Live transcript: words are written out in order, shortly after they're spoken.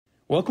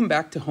Welcome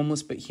back to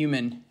Homeless But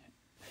Human.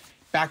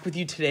 Back with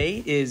you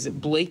today is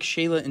Blake,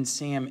 Shayla, and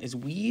Sam as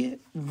we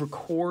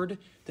record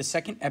the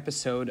second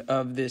episode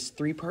of this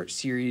three-part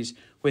series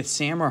with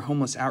Sam, our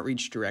homeless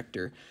outreach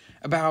director,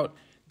 about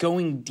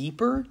going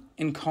deeper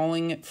and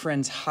calling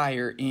friends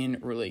higher in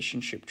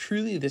relationship.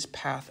 Truly this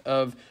path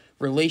of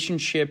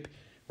relationship,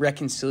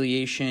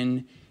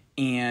 reconciliation,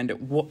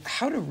 and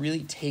how to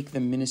really take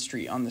the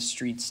ministry on the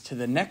streets to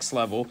the next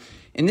level.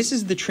 And this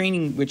is the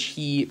training which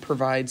he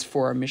provides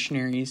for our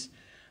missionaries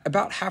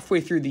about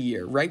halfway through the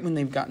year, right when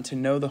they've gotten to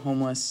know the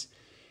homeless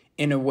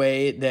in a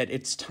way that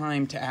it's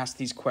time to ask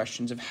these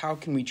questions of how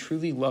can we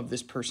truly love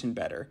this person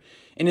better.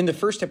 And in the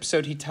first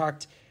episode, he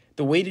talked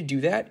the way to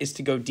do that is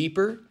to go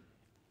deeper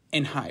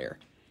and higher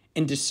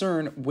and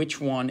discern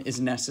which one is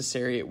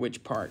necessary at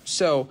which part.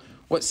 So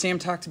what Sam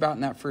talked about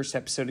in that first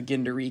episode,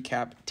 again, to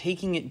recap,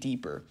 taking it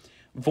deeper.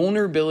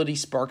 Vulnerability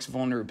sparks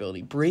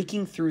vulnerability,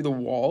 breaking through the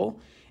wall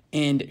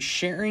and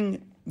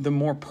sharing the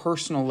more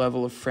personal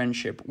level of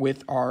friendship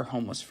with our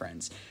homeless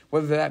friends,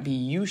 whether that be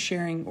you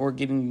sharing or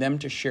getting them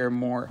to share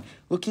more,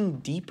 looking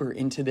deeper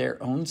into their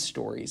own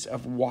stories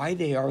of why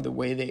they are the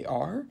way they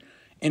are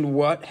and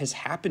what has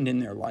happened in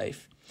their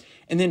life.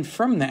 And then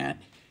from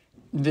that,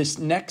 this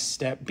next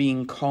step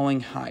being calling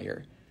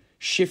higher,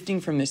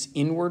 shifting from this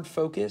inward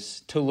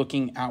focus to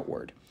looking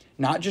outward.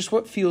 Not just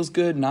what feels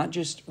good, not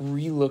just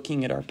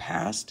re-looking at our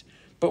past,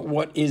 but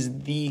what is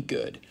the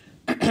good.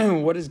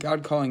 What is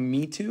God calling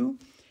me to?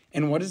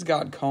 And what is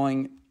God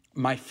calling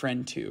my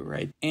friend to,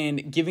 right?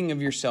 And giving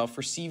of yourself,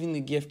 receiving the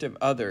gift of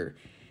other.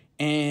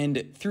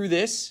 And through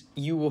this,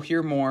 you will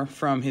hear more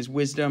from his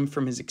wisdom,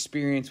 from his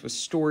experience with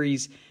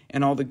stories,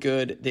 and all the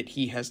good that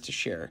he has to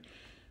share.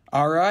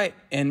 All right,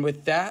 and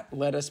with that,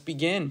 let us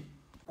begin.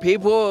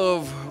 People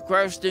of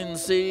Creston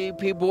City,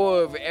 people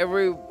of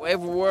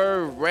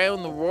everywhere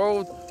around the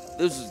world,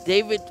 this is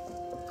David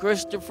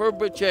Christopher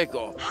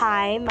Pacheco.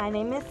 Hi, my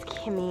name is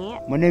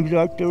Kimmy. My name is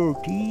Arthur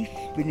Ortiz.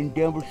 Been in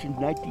Denver since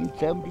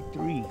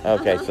 1973.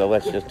 Okay, so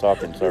let's just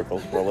talk in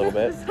circles for a little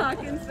bit. Just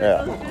talk in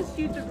circles, just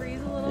shoot the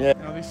breeze a little. Yeah.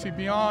 You know, they see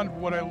beyond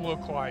what I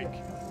look like.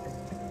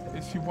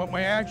 They see what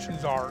my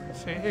actions are and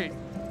say, hey,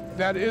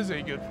 that is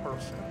a good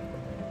person.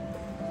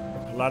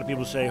 A lot of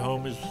people say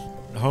home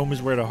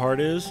is where the heart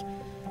is,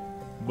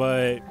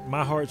 but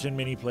my heart's in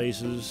many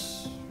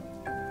places.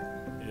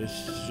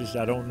 It's just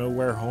I don't know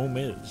where home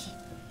is.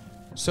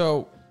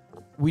 So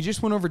we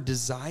just went over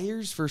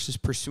desires versus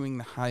pursuing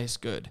the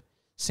highest good.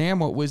 Sam,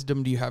 what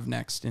wisdom do you have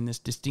next in this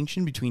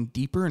distinction between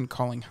deeper and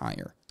calling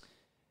higher?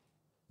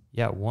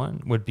 Yeah,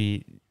 one would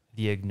be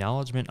the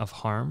acknowledgement of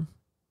harm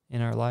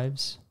in our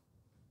lives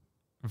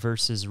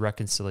versus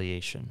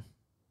reconciliation.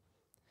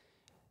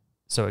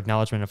 So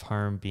acknowledgement of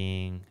harm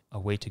being a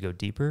way to go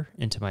deeper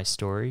into my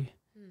story,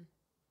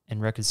 and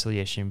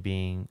reconciliation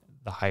being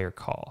the higher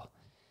call.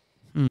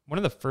 One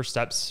of the first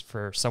steps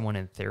for someone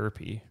in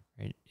therapy,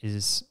 right,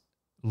 is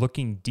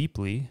looking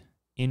deeply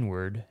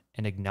inward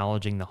and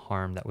acknowledging the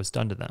harm that was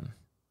done to them.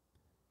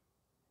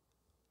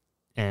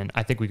 And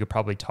I think we could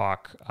probably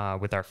talk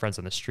with our friends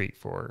on the street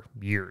for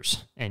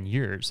years and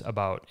years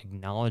about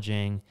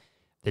acknowledging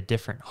the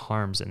different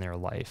harms in their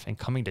life and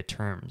coming to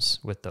terms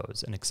with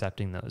those and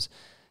accepting those.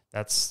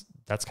 That's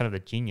kind of the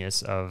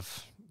genius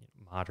of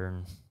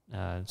modern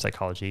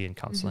psychology and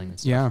counseling and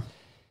stuff. Yeah.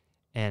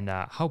 And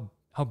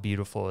how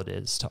beautiful it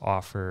is to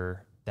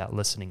offer that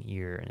listening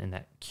ear and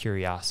that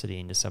curiosity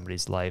into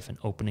somebody's life and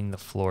opening the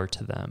floor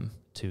to them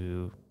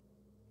to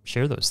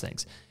share those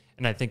things.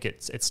 And I think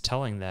it's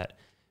telling that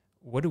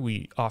what do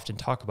we often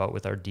talk about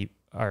with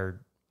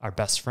our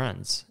best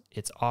friends?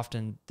 It's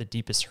often the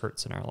deepest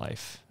hurts in our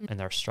life and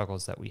our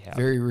struggles that we have.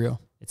 Very real.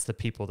 It's the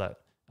people that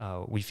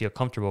we feel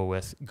comfortable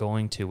with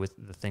going to with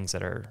the things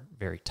that are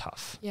very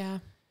tough. Yeah.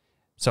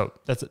 So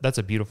that's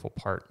a beautiful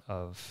part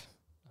of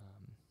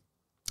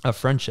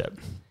friendship.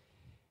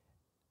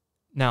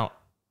 Now,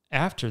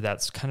 after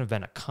that's kind of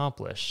been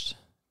accomplished,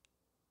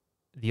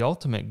 the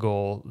ultimate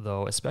goal,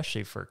 though,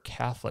 especially for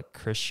Catholic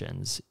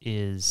Christians,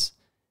 is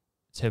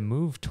to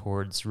move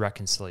towards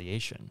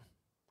reconciliation.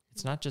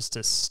 It's not just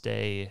to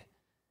stay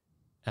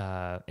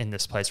in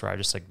this place where I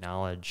just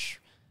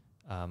acknowledge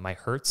my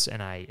hurts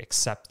and I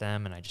accept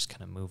them and I just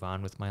kind of move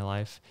on with my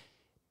life.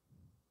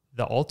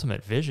 The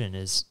ultimate vision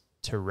is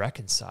to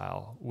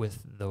reconcile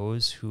with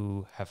those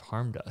who have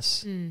harmed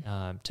us,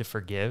 to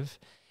forgive.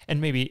 And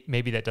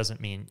maybe that doesn't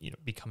mean,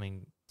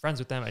 becoming friends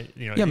with them.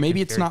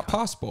 Maybe it's not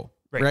possible,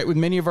 right? With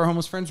many of our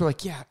homeless friends, we're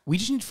like, yeah, we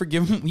just need to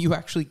forgive them. You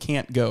actually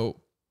can't do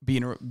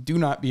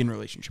not be in a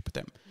relationship with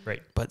them.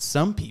 Right. But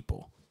some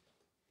people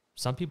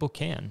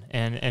can,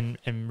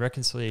 and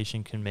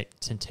reconciliation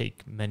can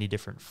take many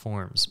different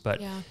forms,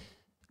 but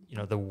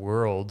the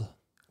world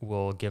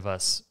will give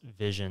us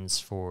visions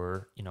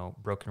for,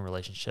 broken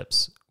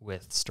relationships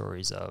with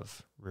stories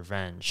of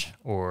revenge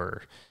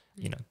or,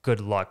 good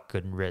luck,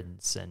 good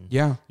riddance. And,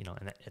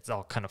 and it's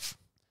all kind of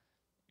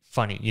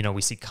funny.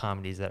 We see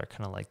comedies that are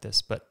kind of like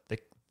this, but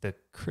the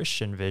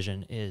Christian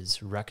vision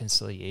is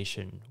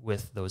reconciliation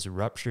with those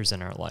ruptures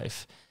in our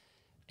life.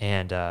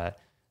 And,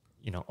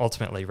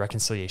 ultimately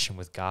reconciliation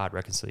with God,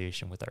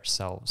 reconciliation with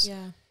ourselves.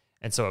 Yeah.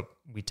 And so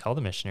we tell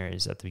the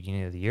missionaries at the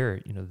beginning of the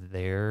year,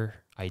 their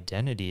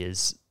identity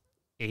is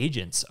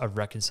agents of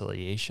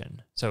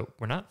reconciliation. So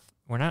we're not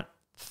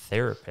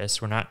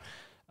therapists. We're not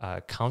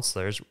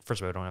counselors.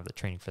 First of all, we don't have the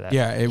training for that.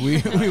 Yeah, we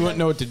wouldn't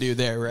know what to do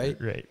there, right?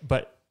 Right.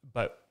 But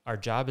our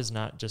job is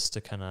not just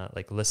to kind of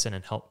like listen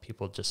and help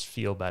people just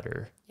feel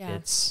better. Yeah.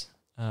 It's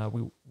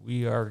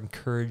we are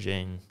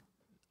encouraging.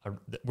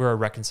 We're a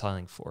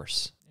reconciling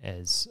force,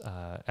 as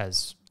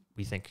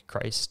we think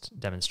Christ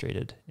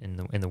demonstrated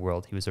in the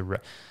world. He was a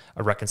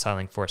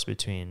reconciling force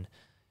between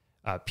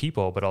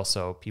people, but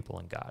also people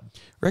and God.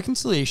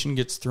 Reconciliation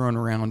gets thrown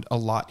around a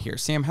lot here.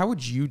 Sam, how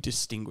would you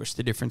distinguish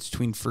the difference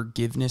between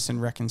forgiveness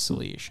and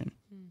reconciliation?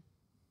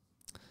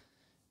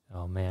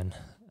 Oh man,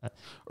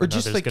 or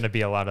just there's going to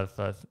be a lot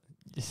of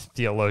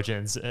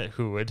theologians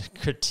who would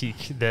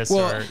critique this.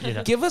 Well,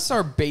 or give us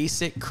our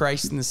basic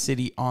Christ in the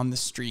city on the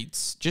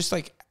streets. Just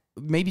like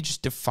maybe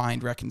just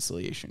defined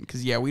reconciliation,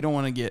 because we don't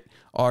want to get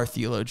our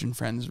theologian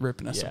friends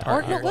ripping us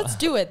apart. Or no, let's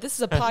do it. This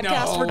is a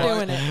podcast. We're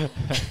doing it.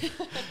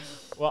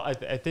 Well,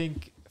 I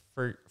think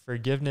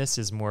forgiveness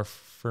is more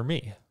for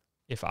me.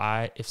 If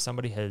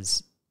somebody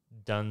has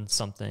done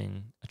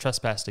something,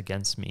 trespassed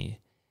against me,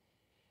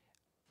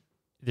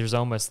 there's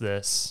almost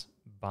this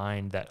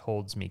bind that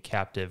holds me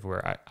captive,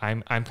 where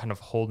I'm kind of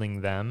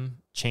holding them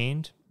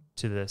chained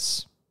to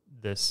this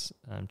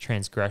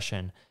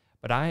transgression,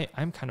 but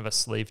I'm kind of a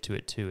slave to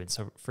it too. And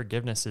so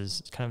forgiveness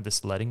is kind of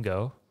this letting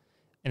go,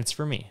 and it's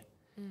for me.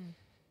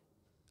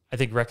 I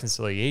think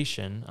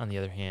reconciliation, on the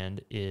other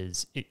hand,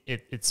 is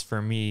it's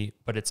for me,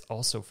 but it's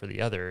also for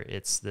the other.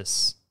 It's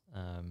this.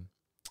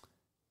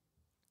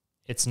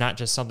 It's not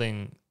just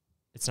something.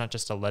 It's not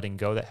just a letting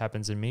go that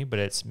happens in me, but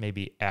it's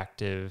maybe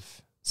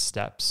active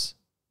steps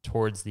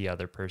towards the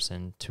other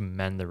person to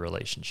mend the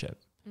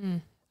relationship.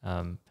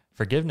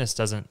 Forgiveness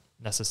doesn't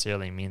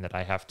necessarily mean that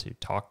I have to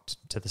talk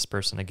to this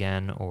person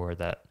again, or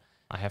that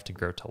I have to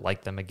grow to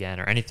like them again,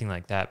 or anything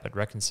like that. But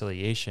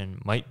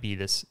reconciliation might be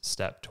this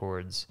step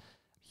towards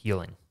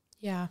healing.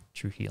 Yeah.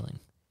 True healing.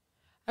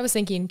 I was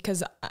thinking,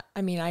 because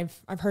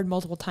I've heard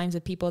multiple times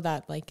of people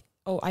that like,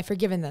 oh, I've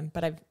forgiven them,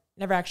 but I've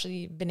never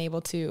actually been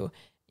able to,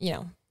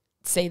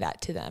 say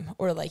that to them,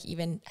 or like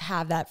even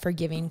have that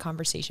forgiving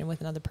conversation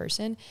with another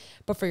person.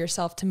 But for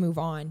yourself to move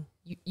on,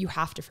 you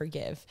have to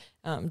forgive,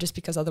 just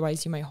because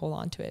otherwise you might hold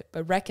on to it.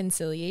 But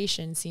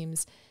reconciliation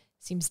seems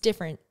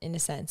different in a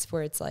sense,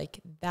 where it's like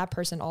that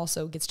person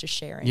also gets to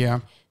share. Yeah.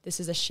 This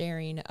is a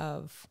sharing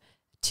of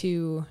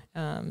two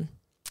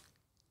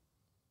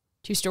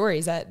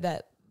stories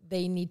that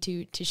they need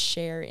to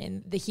share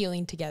in the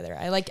healing together.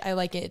 I like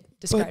it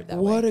described that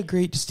way. What a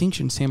great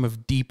distinction, Sam,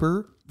 of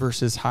deeper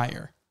versus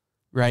higher,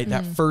 right?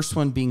 That first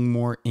one being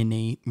more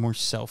innate, more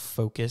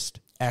self-focused,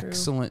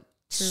 excellent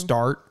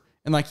start.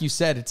 And like you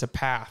said, it's a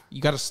path.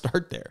 You got to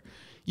start there.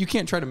 You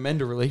can't try to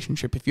mend a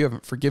relationship if you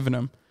haven't forgiven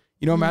them.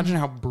 Imagine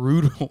how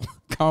brutal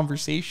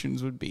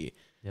conversations would be.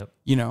 Yep.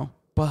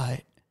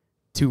 But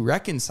to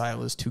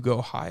reconcile is to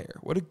go higher.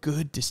 What a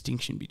good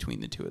distinction between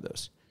the two of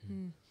those.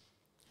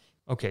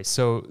 Okay,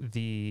 so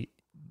the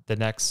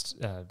next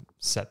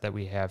set that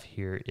we have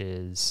here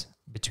is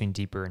between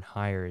deeper and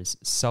higher is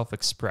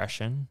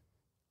self-expression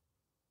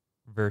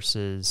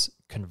versus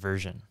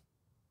conversion.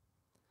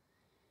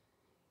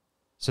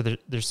 So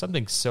there's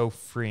something so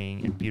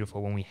freeing and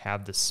beautiful when we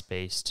have the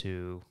space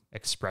to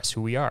express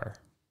who we are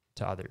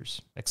to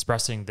others,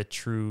 expressing the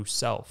true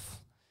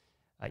self,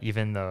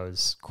 even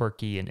those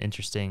quirky and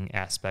interesting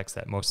aspects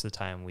that most of the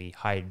time we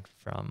hide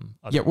from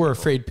other Yet we're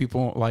people. afraid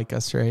people won't like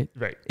us, right?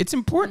 Right. It's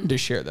important to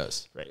share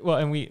those. Right. Well,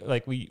 and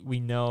we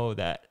know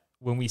that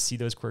when we see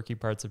those quirky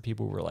parts of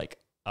people, we're like,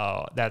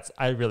 oh,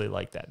 I really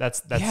like that.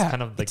 That's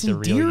kind of like the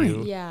real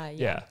you.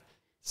 Yeah.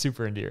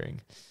 Super endearing.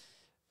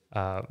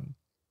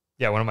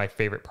 One of my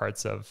favorite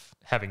parts of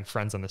having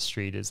friends on the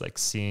street is like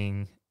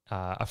seeing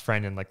a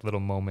friend in like little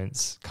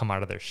moments come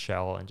out of their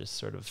shell and just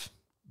sort of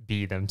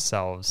be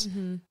themselves.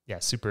 Yeah,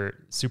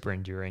 super, super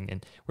enduring,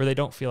 and where they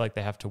don't feel like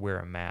they have to wear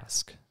a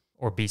mask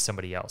or be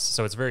somebody else.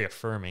 So it's very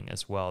affirming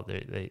as well.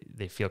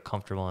 They feel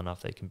comfortable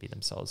enough they can be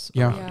themselves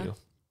around you.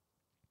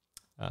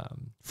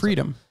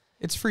 Freedom.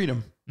 It's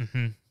freedom.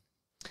 Mm-hmm.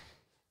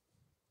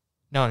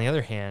 Now, on the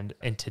other hand,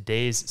 in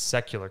today's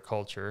secular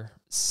culture,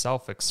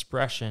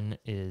 self-expression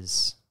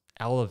is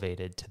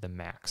elevated to the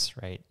max,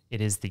 right? It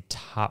is the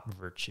top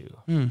virtue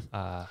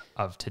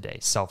of today,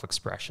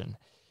 self-expression.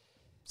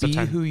 Be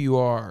who you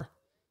are.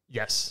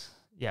 Yes.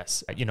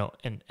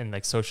 And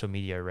like social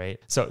media, right?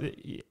 So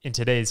in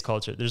today's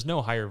culture, there's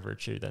no higher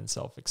virtue than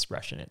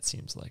self-expression, it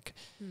seems like.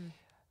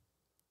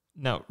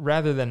 Now,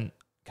 rather than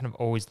kind of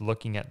always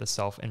looking at the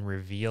self and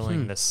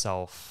revealing the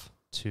self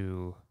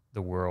to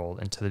the world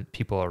and to the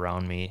people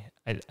around me,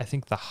 I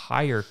think the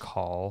higher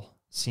call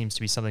seems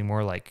to be something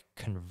more like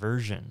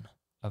conversion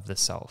of the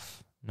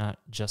self, not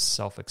just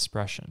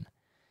self-expression.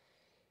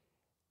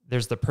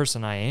 There's the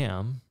person I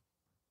am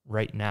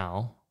right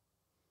now,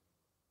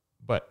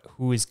 but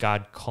who is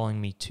God calling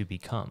me to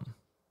become?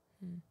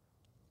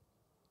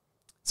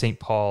 St.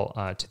 Paul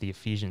to the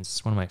Ephesians,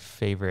 it's one of my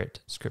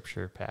favorite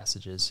scripture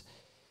passages.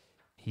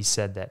 He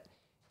said that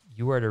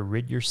you are to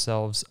rid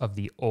yourselves of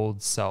the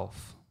old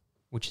self,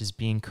 which is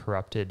being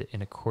corrupted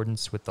in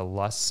accordance with the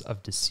lusts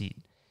of deceit,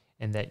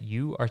 and that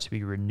you are to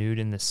be renewed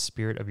in the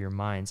spirit of your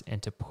minds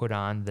and to put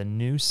on the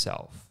new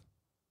self,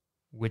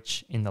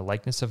 which in the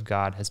likeness of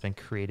God has been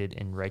created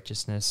in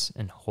righteousness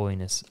and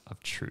holiness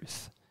of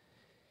truth.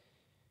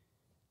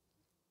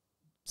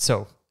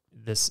 So,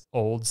 this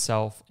old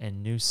self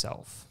and new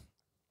self.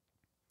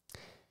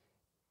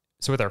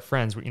 So with our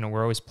friends,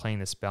 we're always playing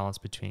this balance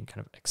between kind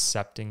of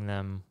accepting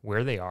them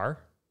where they are,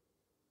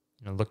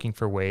 looking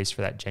for ways for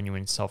that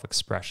genuine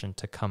self-expression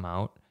to come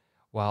out,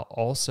 while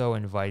also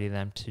inviting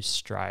them to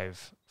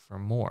strive for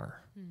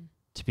more,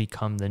 to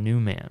become the new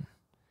man,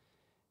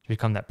 to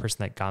become that person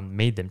that God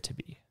made them to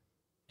be,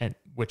 and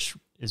which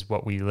is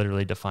what we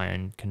literally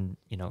define,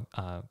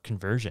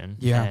 conversion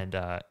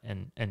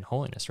and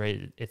holiness,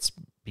 right? It's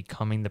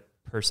becoming the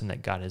person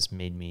that God has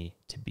made me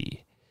to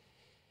be.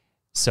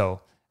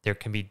 So there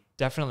can be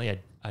definitely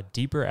a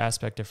deeper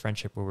aspect of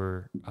friendship where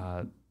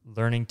we're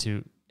learning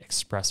to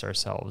express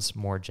ourselves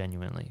more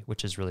genuinely,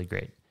 which is really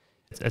great.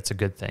 It's a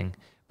good thing,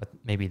 but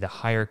maybe the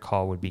higher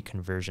call would be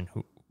conversion.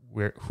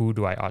 Who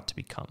do I ought to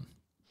become?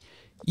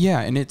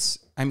 Yeah,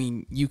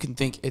 and you can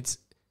think it's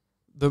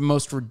the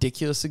most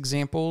ridiculous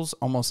examples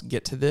almost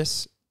get to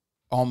this.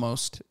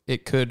 Almost,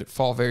 it could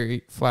fall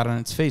very flat on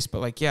its face,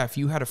 but if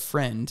you had a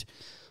friend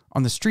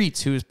on the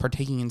streets who is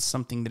partaking in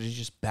something that is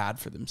just bad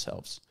for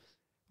themselves,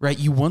 right?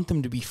 You want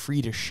them to be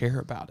free to share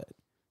about it.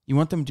 You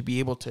want them to be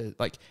able to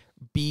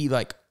be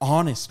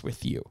honest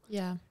with you.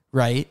 Yeah.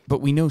 Right?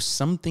 But we know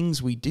some things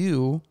we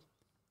do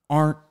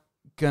aren't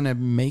going to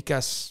make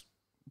us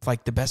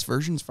the best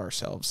versions of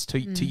ourselves, to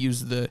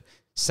use the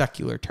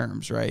secular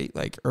terms, right?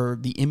 Or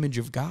the image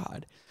of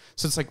God.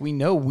 So it's we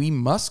know we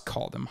must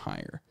call them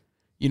higher.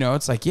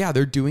 It's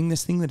they're doing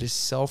this thing that is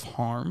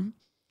self-harm.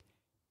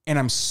 And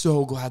I'm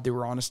so glad they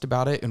were honest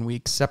about it, and we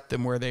accept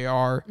them where they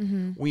are.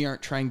 Mm-hmm. We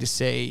aren't trying to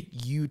say,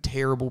 you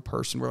terrible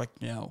person. We're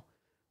no,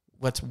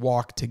 let's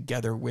walk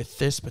together with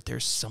this, but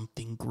there's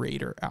something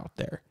greater out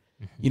there.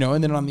 Mm-hmm.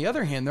 And then on the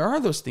other hand, there are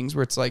those things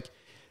where it's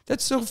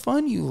that's so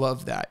fun. You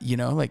love that,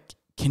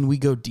 can we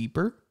go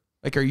deeper?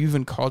 Are you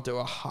even called to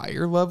a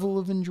higher level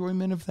of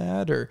enjoyment of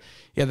that? Or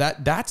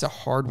that's a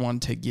hard one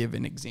to give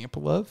an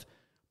example of,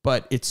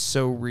 but it's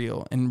so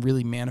real and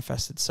really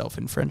manifests itself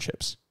in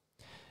friendships.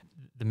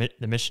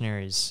 The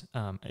missionaries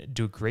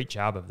do a great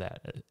job of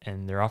that,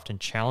 and they're often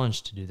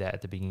challenged to do that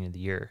at the beginning of the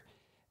year.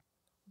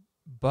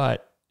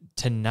 But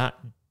to not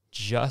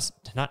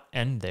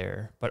end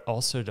there, but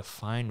also to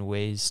find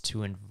ways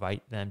to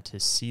invite them to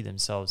see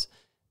themselves,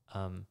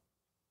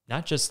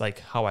 not just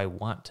how I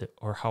want to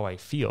or how I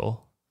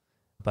feel,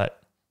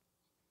 but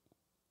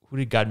who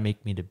did God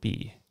make me to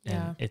be?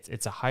 And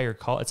it's a higher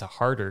call, it's a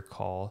harder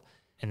call,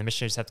 and the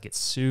missionaries have to get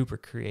super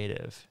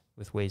creative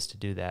with ways to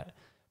do that.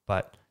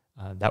 But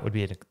that would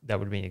be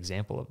an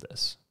example of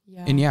this.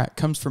 Yeah. And it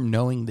comes from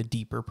knowing the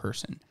deeper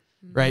person,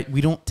 right?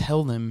 We don't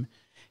tell them,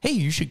 hey,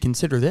 you should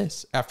consider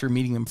this after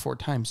meeting them 4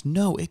 times.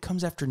 No, it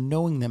comes after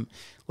knowing them,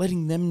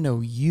 letting them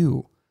know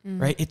you,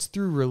 right? It's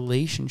through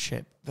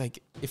relationship.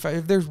 If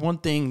there's one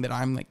thing that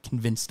I'm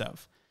convinced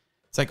of,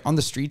 it's on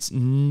the streets,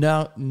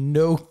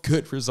 no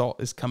good result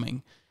is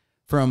coming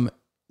from,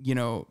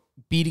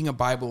 beating a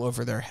Bible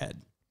over their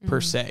head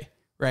per se.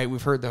 Right?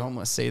 We've heard the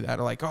homeless say that,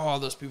 or all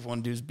those people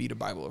want to do is beat a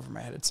Bible over my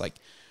head. It's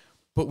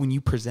but when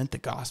you present the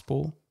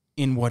gospel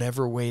in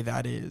whatever way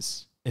that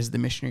is, as the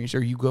missionaries,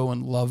 or you go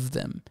and love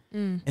them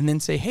and then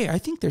say, hey, I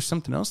think there's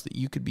something else that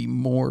you could be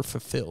more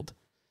fulfilled,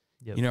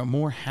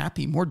 more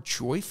happy, more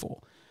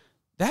joyful.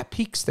 That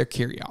piques their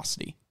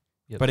curiosity.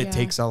 Yep. But it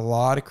takes a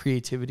lot of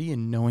creativity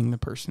and knowing the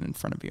person in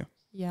front of you.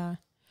 Yeah.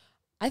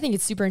 I think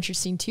it's super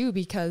interesting too,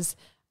 because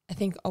I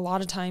think a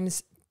lot of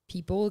times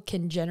people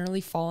can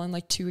generally fall in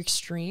 2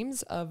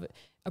 extremes of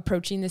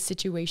approaching the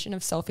situation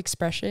of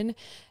self-expression,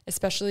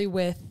 especially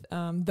with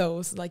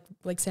those like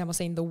Sam was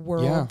saying, the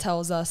world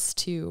tells us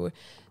to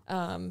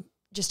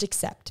just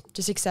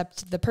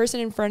accept the person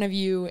in front of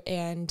you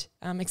and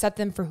accept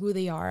them for who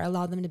they are,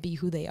 allow them to be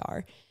who they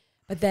are.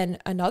 But then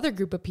another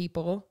group of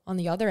people on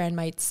the other end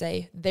might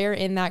say, they're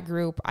in that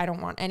group, I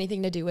don't want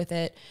anything to do with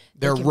it.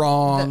 They're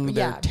wrong.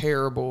 They're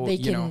terrible. They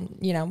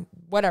can,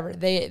 whatever.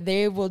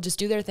 They will just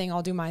do their thing.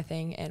 I'll do my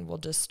thing. And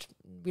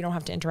we don't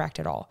have to interact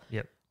at all.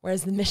 Yep.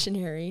 Whereas the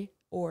missionary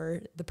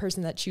or the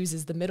person that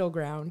chooses the middle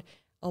ground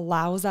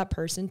allows that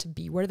person to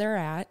be where they're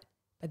at,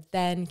 but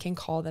then can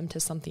call them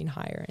to something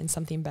higher and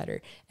something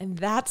better. And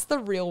that's the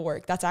real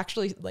work. That's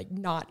actually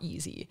not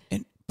easy.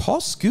 And Paul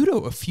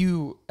Scudo a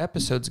few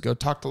episodes ago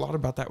talked a lot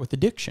about that with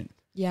addiction.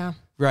 Yeah.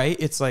 Right?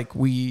 It's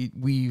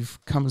we've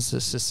come as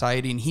a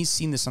society, and he's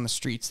seen this on the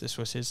streets. This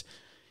was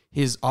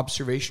his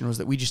observation was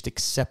that we just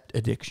accept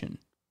addiction.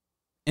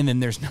 And then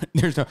there's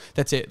no,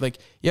 that's it.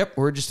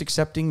 We're just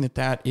accepting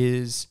that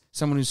is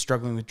someone who's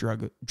struggling with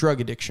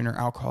drug addiction or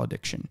alcohol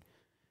addiction.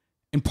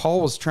 And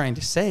Paul was trying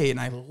to say, and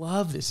I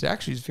love this, it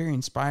actually is very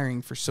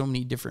inspiring for so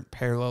many different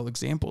parallel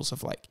examples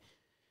of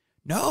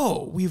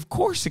No, we of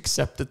course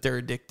accept that they're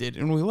addicted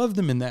and we love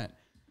them in that.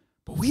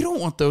 But we don't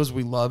want those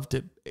we love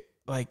to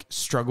like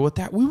struggle with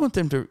that. We want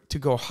them to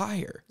go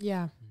higher.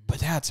 Yeah. But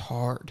that's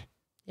hard.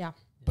 Yeah.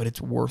 But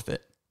it's worth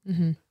it.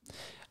 Mm-hmm.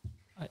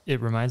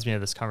 It reminds me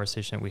of this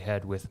conversation that we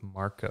had with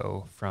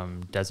Marco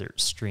from Desert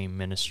Stream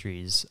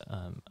Ministries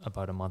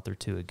about a month or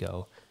two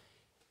ago.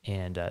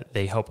 And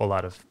they help a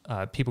lot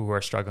of people who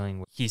are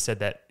struggling. He said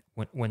that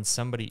when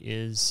somebody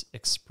is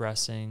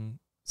expressing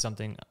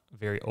something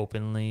very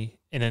openly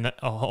in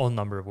a whole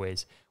number of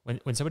ways,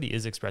 when somebody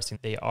is expressing,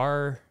 they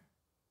are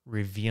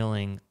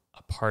revealing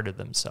a part of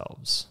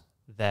themselves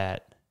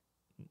that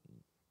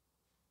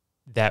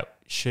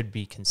should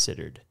be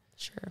considered.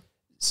 Sure.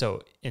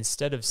 So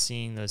instead of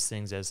seeing those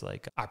things as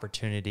like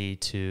opportunity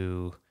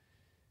to,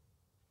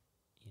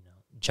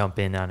 jump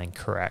in on and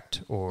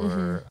correct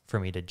or for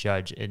me to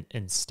judge,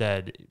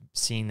 instead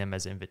seeing them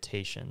as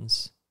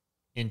invitations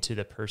into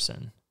the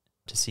person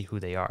to see who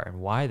they are and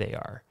why they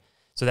are.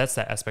 So that's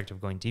that aspect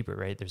of going deeper,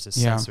 right? There's a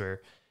sense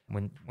where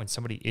when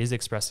somebody is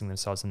expressing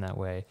themselves in that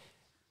way,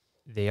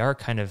 they are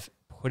kind of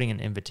putting an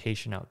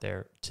invitation out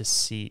there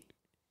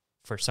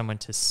for someone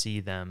to see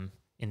them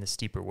in this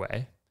deeper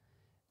way,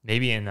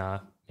 maybe in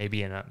a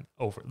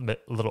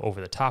little over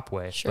the top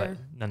way, but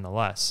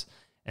nonetheless.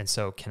 And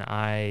so can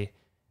I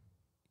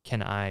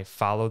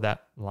follow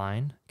that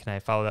line? Can I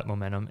follow that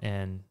momentum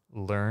and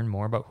learn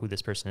more about who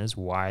this person is,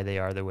 why they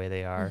are the way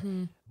they are,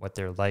 what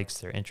their likes,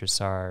 their interests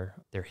are,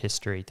 their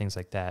history, things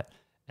like that.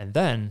 And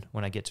then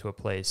when I get to a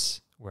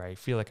place where I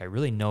feel like I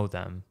really know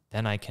them,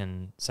 then I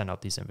can send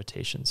out these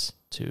invitations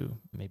to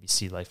maybe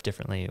see life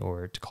differently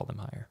or to call them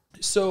higher.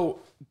 So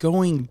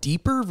going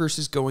deeper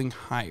versus going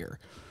higher.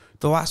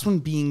 The last one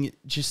being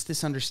just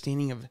this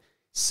understanding of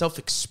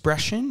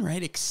self-expression,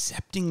 right?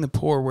 Accepting the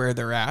poor where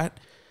they're at.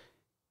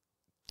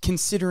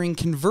 Considering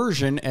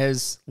conversion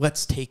as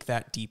let's take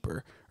that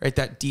deeper, right?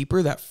 That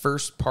deeper, that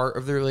first part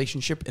of the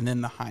relationship, and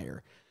then the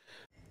higher.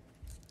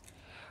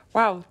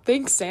 Wow,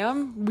 thanks,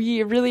 Sam.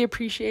 We really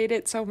appreciate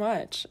it so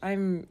much.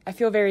 I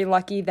feel very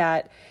lucky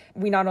that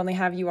we not only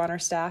have you on our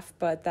staff,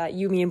 but that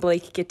you, me, and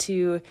Blake get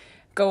to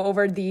go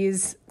over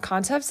these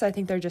concepts. I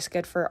think they're just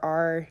good for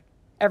our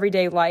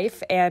everyday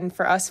life and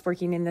for us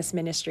working in this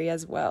ministry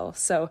as well.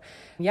 So,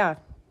 yeah,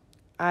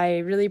 I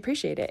really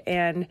appreciate it.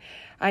 And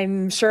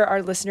I'm sure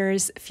our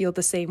listeners feel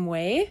the same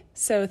way.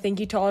 So thank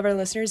you to all of our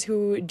listeners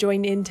who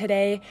joined in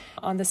today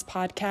on this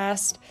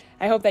podcast.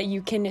 I hope that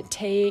you can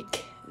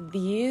take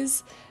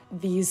these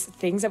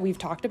things that we've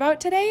talked about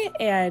today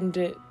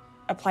and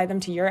apply them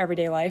to your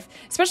everyday life,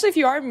 especially if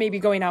you are maybe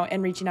going out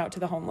and reaching out to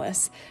the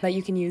homeless, that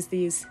you can use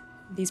these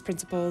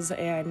principles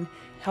and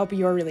help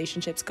your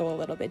relationships go a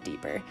little bit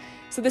deeper.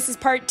 So this is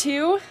part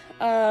 2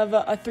 of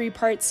a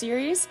 3-part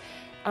series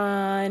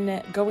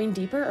on going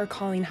deeper or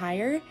calling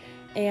higher.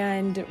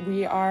 And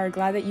we are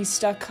glad that you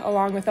stuck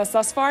along with us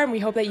thus far, and we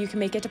hope that you can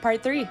make it to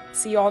part 3.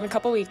 See you all in a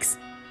couple weeks.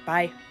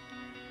 Bye.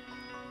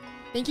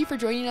 Thank you for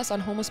joining us on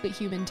Homeless But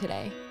Human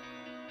today.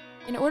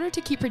 In order to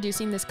keep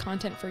producing this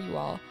content for you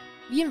all,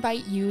 we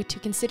invite you to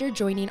consider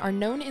joining our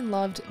known and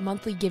loved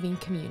monthly giving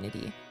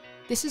community.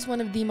 This is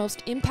one of the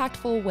most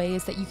impactful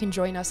ways that you can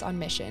join us on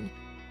mission.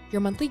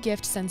 Your monthly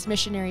gift sends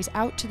missionaries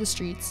out to the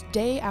streets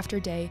day after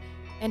day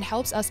and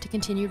helps us to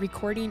continue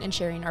recording and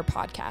sharing our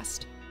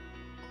podcast.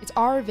 It's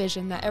our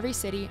vision that every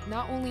city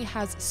not only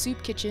has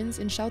soup kitchens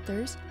and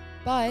shelters,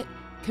 but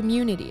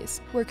communities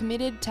who are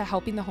committed to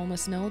helping the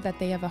homeless know that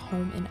they have a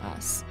home in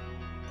us.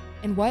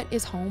 And what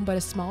is home but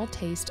a small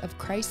taste of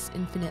Christ's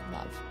infinite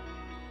love?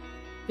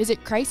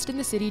 Visit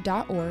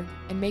christinthecity.org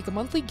and make a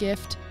monthly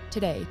gift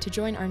today to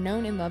join our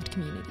known and loved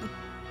community.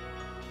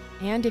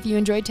 And if you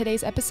enjoyed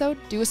today's episode,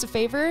 do us a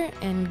favor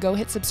and go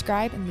hit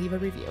subscribe and leave a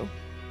review.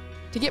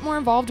 To get more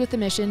involved with the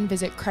mission,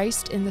 visit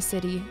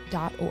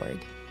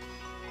christinthecity.org.